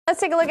Let's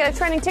take a look at a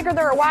trending ticker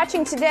that we're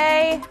watching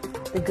today.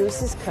 The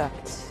goose is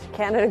cooked.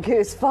 Canada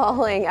Goose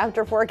falling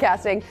after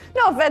forecasting.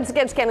 No offense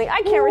against Kenley.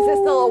 I can't resist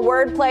a little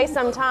wordplay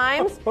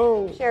sometimes.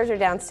 Shares are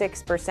down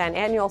 6%.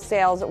 Annual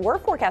sales were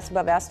forecast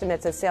above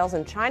estimates as sales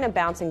in China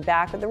bouncing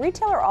back, but the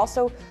retailer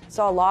also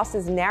saw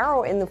losses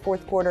narrow in the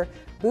fourth quarter,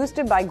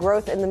 boosted by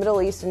growth in the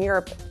Middle East and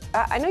Europe.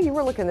 I know you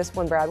were looking at this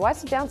one, Brad. Why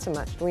is it down so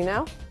much? Do we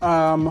know?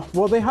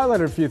 Well, they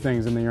highlighted a few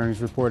things in the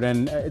earnings report,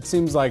 and it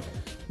seems like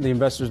the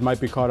investors might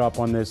be caught up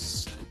on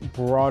this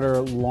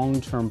broader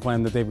long-term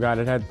plan that they've got.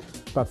 It had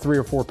about 3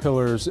 or 4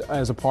 pillars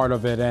as a part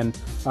of it, and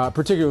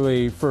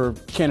particularly for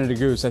Canada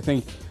Goose, I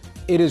think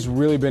it has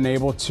really been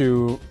able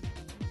to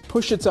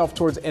push itself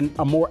towards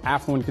a more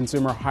affluent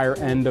consumer, higher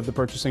end of the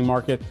purchasing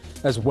market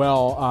as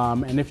well.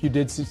 And if you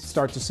did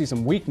start to see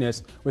some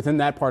weakness within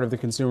that part of the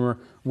consumer,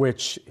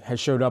 which has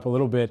showed up a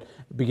little bit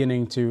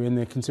beginning to in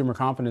the consumer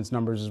confidence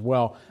numbers as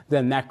well,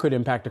 then that could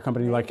impact a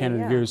company like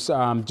Canada Goose.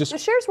 The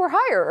shares were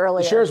higher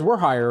earlier. The shares were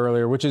higher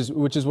earlier, which is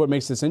what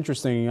makes this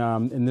interesting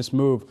in this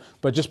move.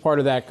 But just part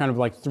of that kind of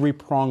like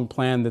 3-pronged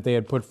plan that they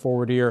had put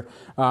forward here.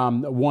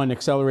 One,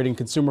 accelerating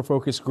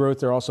consumer-focused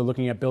growth. They're also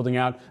looking at building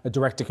out a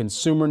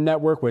direct-to-consumer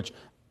network, which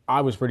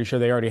I was pretty sure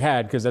they already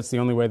had, because that's the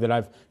only way that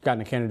I've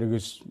gotten a Canada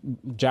Goose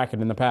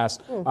jacket in the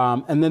past.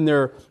 And then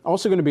they're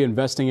also going to be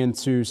investing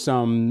into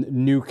some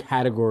new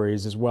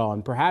categories as well.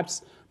 And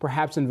perhaps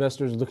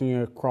investors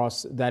looking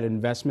across that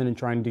investment and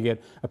trying to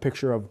get a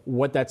picture of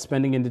what that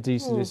spending into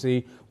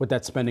DTC, what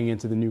that spending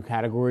into the new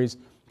categories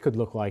could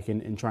look like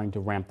in trying to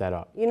ramp that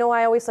up. You know,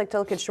 I always like to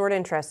look at short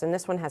interest, and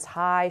this one has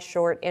high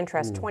short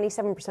interest.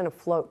 27% of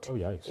float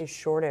is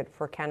shorted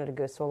for Canada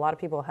Goose. So a lot of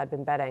people had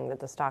been betting that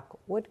the stock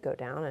would go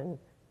down, and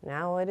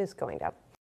now it is going down.